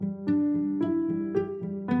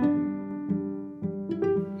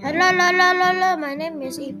Hello, my name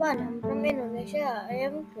is Ivan. I'm from Indonesia.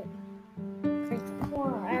 I am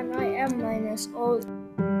 24 and I am 9 years old.